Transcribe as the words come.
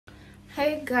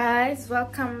Hey guys,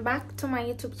 welcome back to my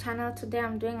YouTube channel. Today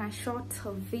I'm doing a short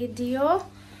video.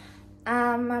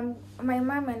 My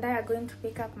mom and I are going to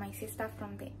pick up my sister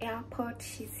from the airport.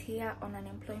 She's here on an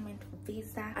employment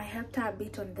visa. I helped her a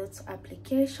bit on those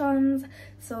applications,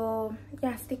 so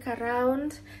yeah, stick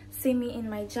around, see me in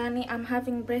my journey. I'm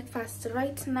having breakfast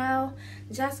right now,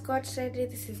 just got ready.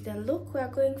 This is the look we are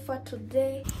going for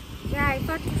today. Yeah, I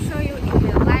thought to show you in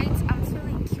the lights. I'm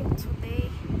feeling cute today.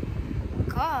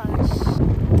 Gosh.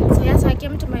 So yes, I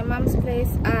came to my mom's place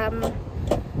and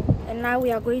now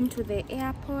we are going to the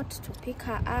airport to pick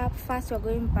her up. First we're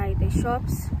going by the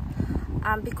shops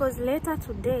because later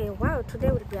today, wow,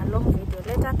 today will be a long video.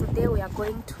 Later today we are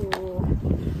going to,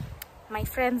 my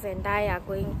friends and I are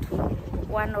going to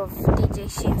one of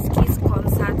DJShinski's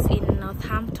concerts in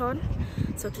Northampton.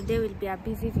 So today will be a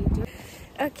busy video.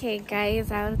 Okay guys,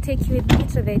 I'll take you with me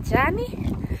to the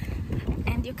journey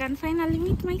and you can finally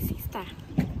meet my sister.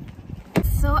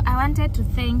 So I wanted to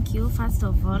thank you first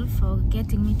of all for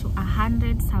getting me to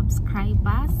 100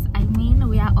 subscribers. I mean,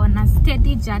 we are on a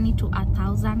steady journey to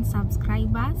 1,000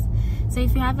 subscribers. So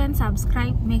if you haven't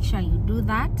subscribed, make sure you do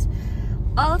that.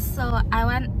 Also, I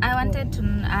wanted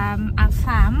to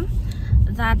affirm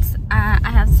that I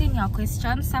have seen your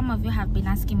questions. Some of you have been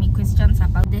asking me questions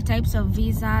about the types of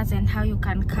visas and how you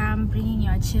can come, bringing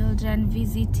your children,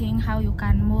 visiting, how you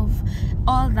can move,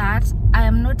 all that. I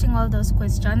am noting all those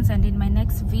questions, and in my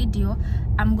next video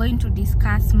I'm going to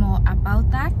discuss more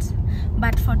about that.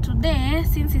 But for today,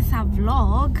 since it's a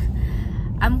vlog,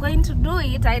 I'm going to do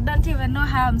it. I don't even know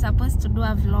how I'm supposed to do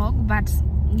a vlog, but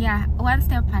yeah, one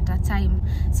step at a time.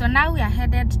 So now we are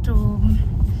headed to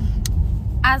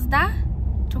Asda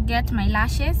to get my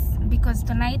lashes, because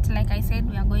tonight, like I said,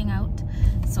 we are going out,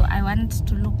 so I want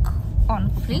to look on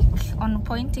flick, on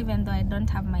point, even though I don't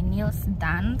have my nails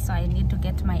done, so I need to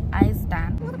get my eyes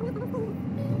done.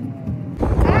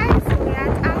 Guys, we are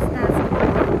at Asda.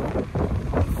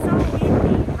 It's so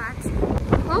windy, but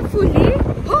hopefully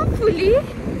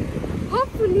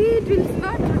it will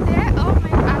snow today. Oh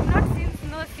my, I've not seen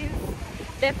snow since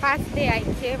the first day I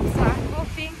came, so I'm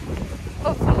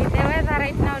hopefully the weather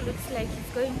right now looks like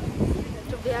it's going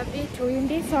to be a bit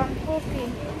windy, so I'm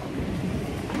hoping.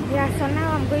 Yeah, so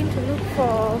now I'm going to look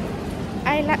for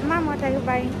eyelash. Mom, what are you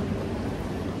buying?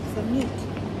 Some meat.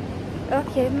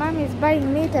 Okay, Mom is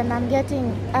buying meat and I'm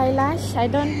getting eyelash.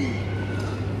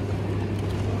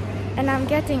 And I'm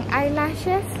getting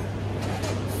eyelashes.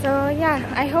 So yeah,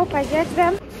 I hope I get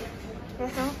them.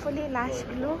 There's hopefully lash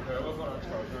glue.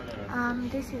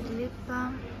 This is lip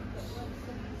balm.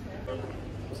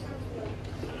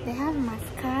 They have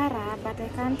mascara, but I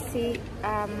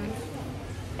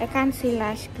can't see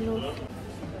lash glue.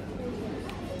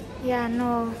 Yeah,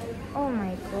 no. Oh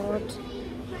my god.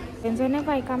 And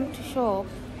whenever I come to shop,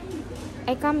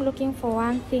 I come looking for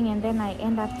one thing and then I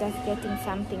end up just getting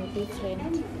something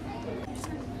different.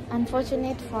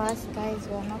 Unfortunate for us guys,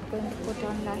 we are not going to put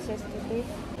on lashes today.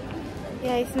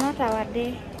 Yeah, it's not our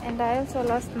day, and I also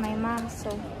lost my mom,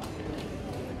 so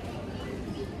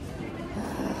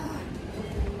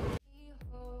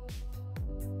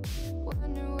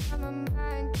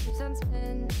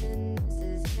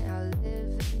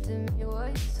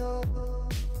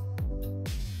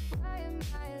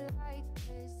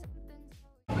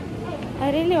I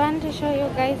really want to show you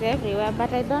guys everywhere,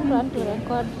 but I don't want to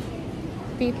record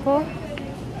people,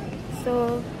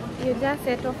 so you just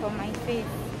settle for my face.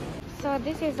 So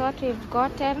this is what we've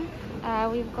gotten.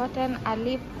 We've gotten a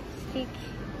lipstick,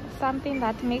 something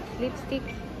that makes lipstick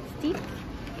stick.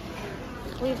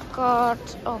 We've got,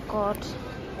 oh god,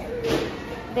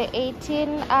 the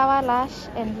 18-hour lash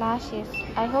and lashes.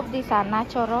 I hope these are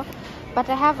natural, but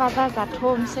I have others at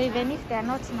home, so even if they're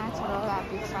not natural, I'll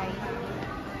be fine.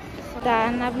 So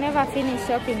done. I've never finished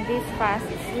shopping this fast.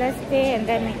 Let's pay and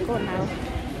then we go now.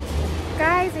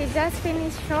 Guys, we just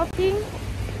finished shopping.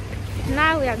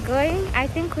 Now we are going. I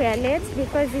think we are late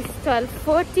because it's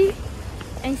 12:40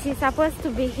 and she's supposed to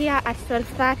be here at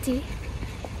 12:30.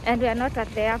 And we are not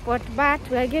at the airport, but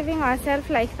we are giving ourselves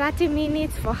like 30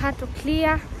 minutes for her to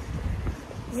clear.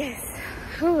 Yes.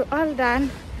 Ooh, all done.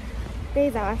 There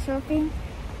is our shopping.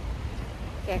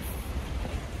 Yes.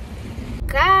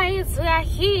 Guys, we are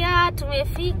here.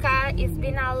 Tumefika. It's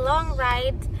been a long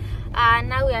ride.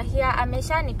 Now we are here.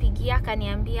 Ameshanipigia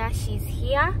kaniambia she's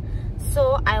here.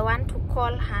 So I want to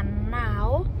call her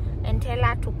now and tell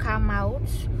her to come out.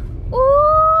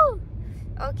 Ooh!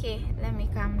 Okay, let me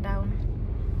calm down.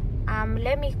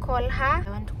 Let me call her. I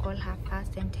want to call her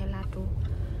first and tell her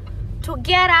to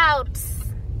get out.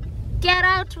 Get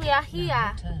out, we are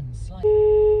here.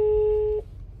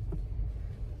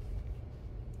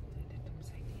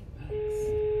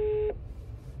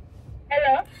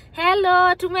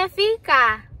 Hello,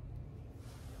 tumefika.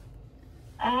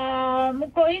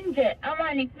 Mko nje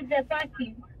ama nikuje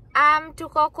parking?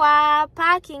 Tuko kwa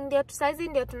parking, ndio saizi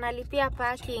ndio tunalipia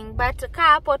parking, but kaa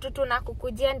hapo tu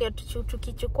tunakukujia ndio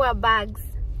tukichukua bags.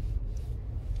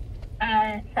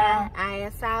 Sawa.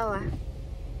 Aya, sawa.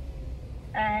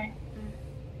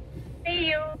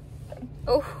 See you.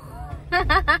 Oh.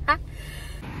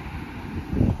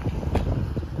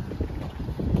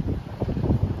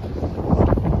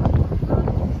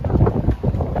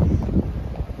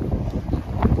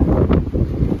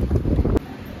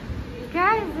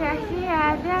 Guys, we are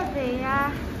here. There they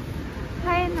are.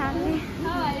 Finally.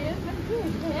 How are you?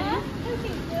 Yeah,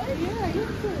 looking good. Yeah, you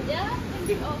too. Yeah, thank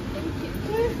you. Oh, thank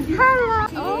you. Hello.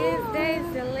 Yes, there is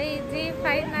the lady.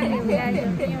 Finally, we are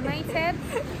reunited.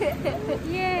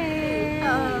 Yay.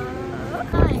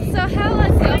 So how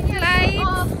was your flight?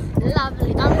 Oh,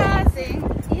 lovely. Amazing.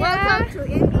 Yeah. Welcome to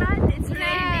England. It's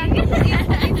raining.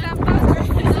 It's about to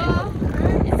snow.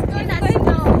 It's gonna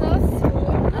snow.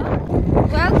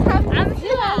 Welcome. I'm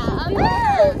here. I'm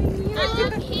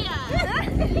here.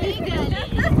 Legally.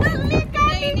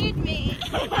 They need me.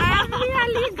 I'm here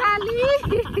legally.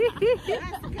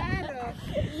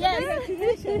 Yes.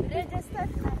 Registered.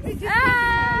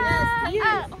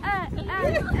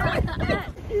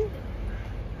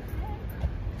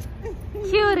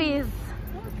 Cuties.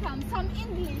 Welcome. Some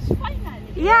English,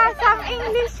 finally. Yeah, some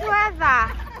English weather.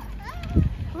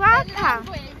 Welcome.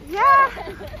 Yeah.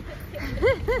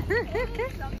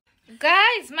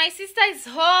 Guys, my sister is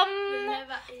home.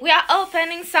 We are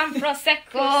opening some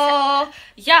prosecco.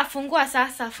 Yeah, fungua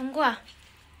sasa, fungua.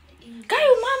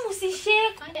 Kayo mama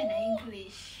usishake.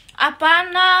 English.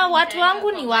 Hapana, watu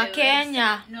wangu ni wa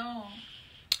Kenya. No.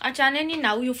 Achaneni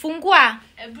na huyu, fungua.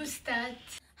 Ebu start.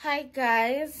 Hi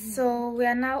guys, so we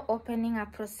are now opening a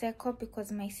prosecco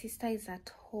because my sister is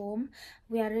at home.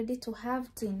 We are ready to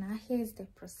have dinner. Here is the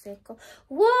prosecco.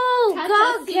 Whoa,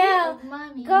 go girl,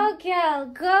 go girl,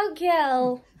 go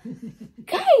girl.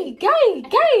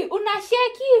 Guy,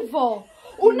 unashake hivo.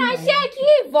 Unashake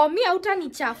hivo, mi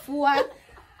hautanichafua.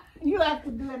 You have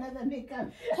to do another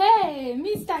makeup. Hey,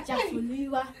 Mr.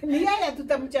 Chafuliwa. Ni yeye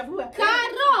tutamchafua.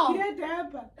 Karo. Kienda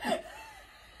hapa.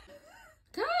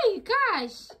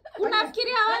 Gosh,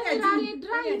 unafikiria wani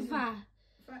driver?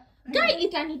 Guy,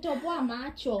 itanitoboa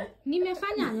macho.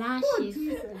 Nimefanya lashes.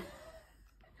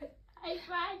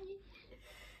 Haifanyi.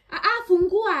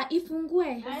 Fungua,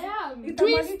 ifungue.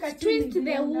 Twist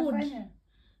the wood. Unafanya.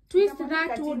 Twist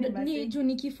that wood. Ni juu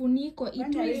ni kifuniko.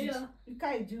 Itwist.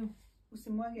 Ikae juu.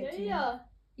 Usimwage chini.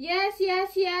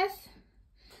 Yes.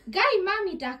 Guy,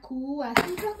 mami takuua.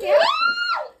 Sitoke.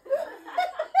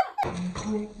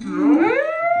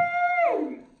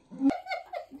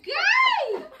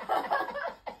 Guy!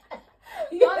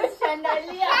 Don't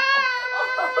chandalia.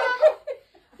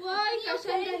 Why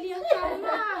kashandalia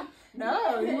kama?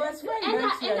 No, it was fine.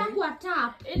 Enda kwa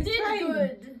tap. It did fine.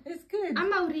 good. It's good.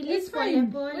 Ama urelease It's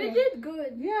fine. pole. We did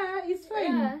good. Yeah, it's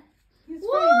fine. Yeah. It's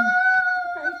Woo!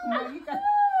 fine.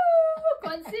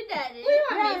 Consider it. Huyo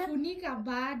amefunika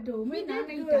bado. Mimi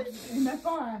naona ita.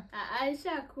 Inapoa.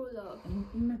 Aisha cool off.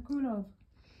 Cool off.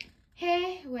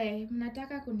 Hey, we,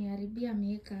 mnataka kuniharibia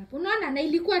makeup. Unaona na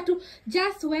ilikuwa tu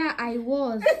just where I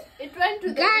was. It went to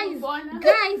the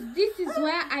Guys, this is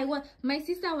where I was. My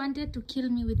sister wanted to kill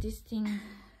me with this thing.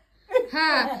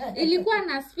 Ilikuwa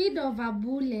na speed of a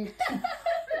bullet.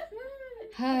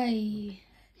 Hi.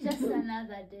 Just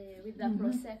another day with the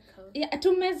prosecco. Yeah,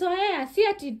 tumezoea, si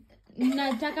ati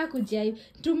nataka kujai.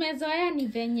 Tumezoea ni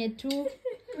venye tu.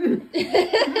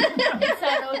 It's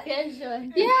an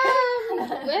occasion. Yeah,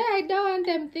 well, I don't want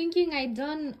them thinking I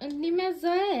don't.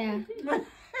 Nimezoea.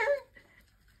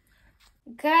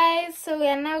 Guys, so we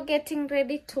are now getting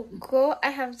ready to go. I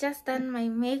have just done my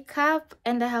makeup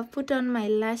and I have put on my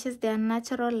lashes. They are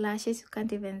natural lashes. You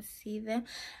can't even see them.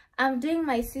 I'm doing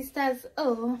my sister's.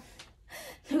 Oh,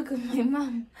 look at my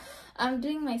mom. I'm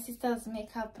doing my sister's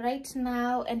makeup right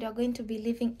now and we're going to be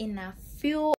leaving in a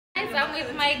few. Guys, I'm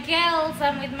with my girls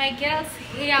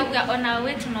here. We are on our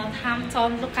way to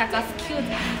Northampton. Look at us,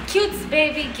 cute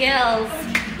baby girls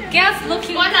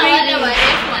looking pretty.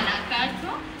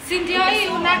 Si ndio hii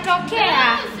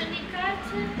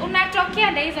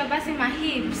unatokea na hizo basi my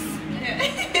hips.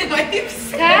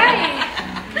 Guys,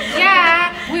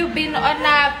 yeah, we've been on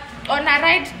a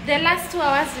ride. The last 2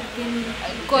 hours we've been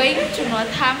going to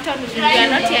Northampton. We are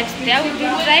not yet there. We've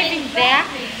been driving there.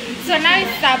 So now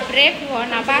it's a break. We're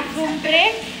on a bathroom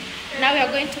break. Now we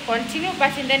are going to continue,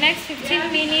 but in the next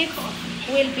 15 minutes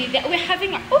we'll be there. We're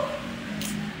having a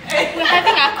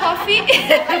coffee.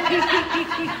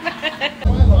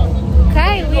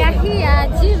 Okay, we are here.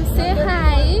 Jim, say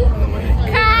hi.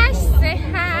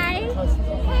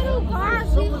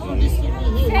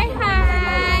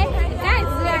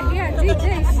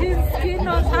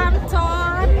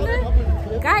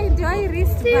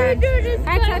 do this.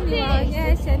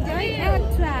 Yes, enjoy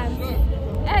entrance.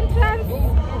 Entrance.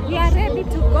 We are ready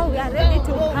to go. We are ready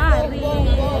to hurry.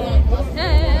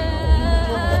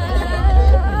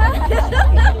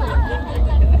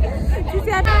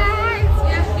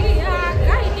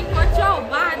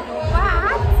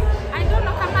 I don't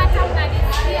know kama hata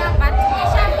mnanisikia, but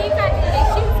tumeshafika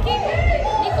DJShinski.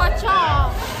 Niko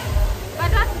choo.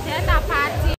 Bado hatujaenda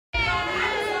party.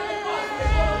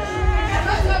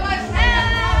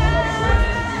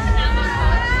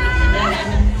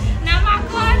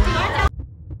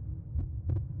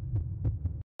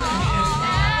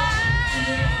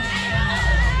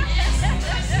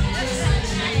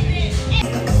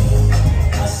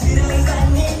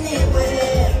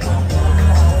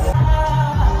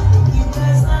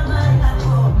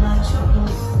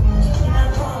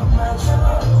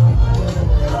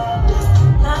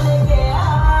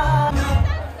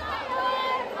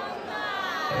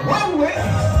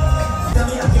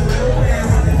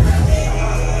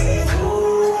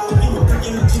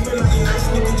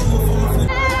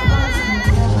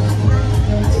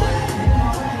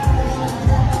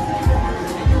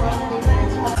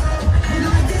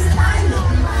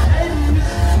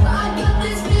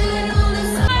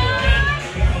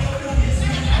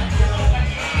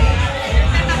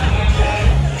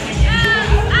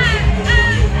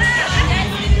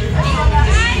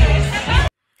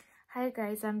 Hi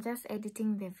guys, I'm just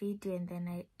editing the video and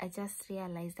then I just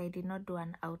realized I did not do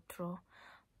an outro.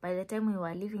 By the time we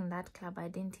were leaving that club, I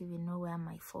didn't even know where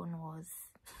my phone was.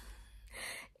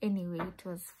 Anyway, it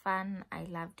was fun. I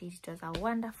loved it. It was a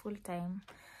wonderful time.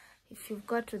 If you've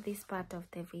got to this part of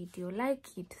the video,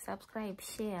 like it, subscribe,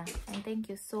 share, and thank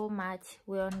you so much.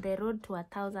 We're on the road to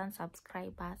 1,000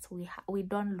 subscribers. We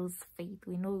don't lose faith.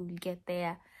 We know we'll get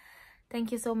there.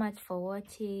 Thank you so much for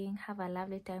watching. Have a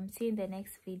lovely time. See you in the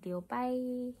next video.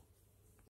 Bye.